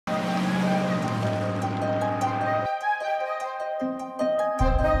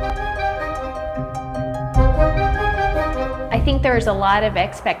think there was a lot of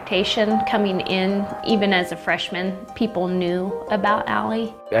expectation coming in. Even as a freshman, people knew about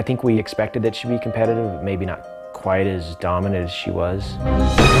Allie. I think we expected that she'd be competitive, but maybe not quite as dominant as she was.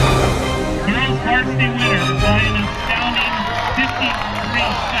 Girls varsity winner by an astounding 53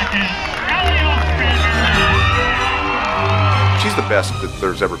 seconds, Allie Ostrander. She's the best that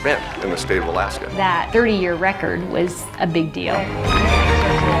there's ever been in the state of Alaska. That 30-year record was a big deal.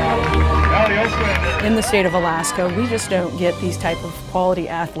 In the state of Alaska, we just don't get these type of quality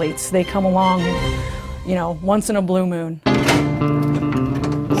athletes. They come along, you know, once in a blue moon. So,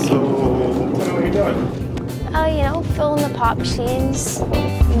 what are you doing? Oh, you know, filling the pop machines.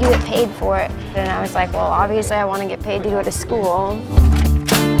 You get paid for it. And I was like, well, obviously I want to get paid to go to school.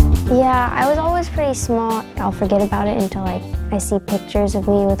 Yeah, I was always pretty small. I'll forget about it until I see pictures of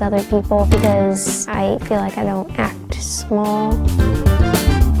me with other people because I feel like I don't act small.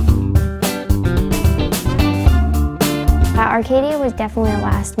 Arcadia was definitely a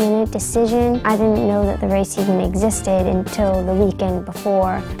last-minute decision. I didn't know that the race even existed until the weekend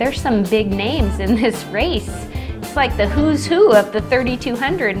before. There's some big names in this race. It's like the who's who of the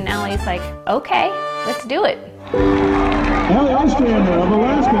 3,200, and Allie's like, okay, let's do it. Allie Ostrander of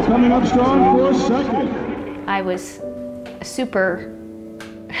Alaska coming up strong for second. I was super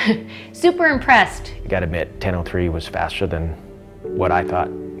impressed. I gotta admit, 10:03 was faster than what I thought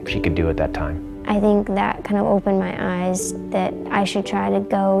she could do at that time. I think that kind of opened my eyes that I should try to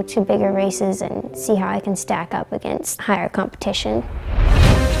go to bigger races and see how I can stack up against higher competition.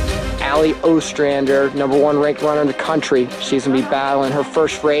 Allie Ostrander, #1 ranked runner in the country. She's gonna be battling her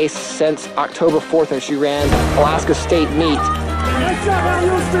first race since October 4th when she ran Alaska State Meet. Nice job, Allie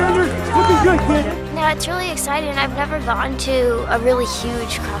Ostrander. Looking good, kid. Yeah, it's really exciting. I've never gone to a really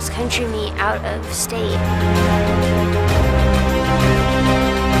huge cross-country meet out of state.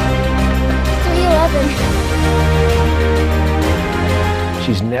 3:11.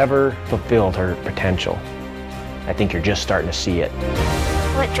 She's never fulfilled her potential. I think you're just starting to see it.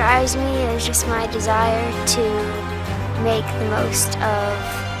 What drives me is just my desire to make the most of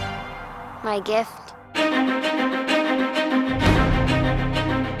my gift.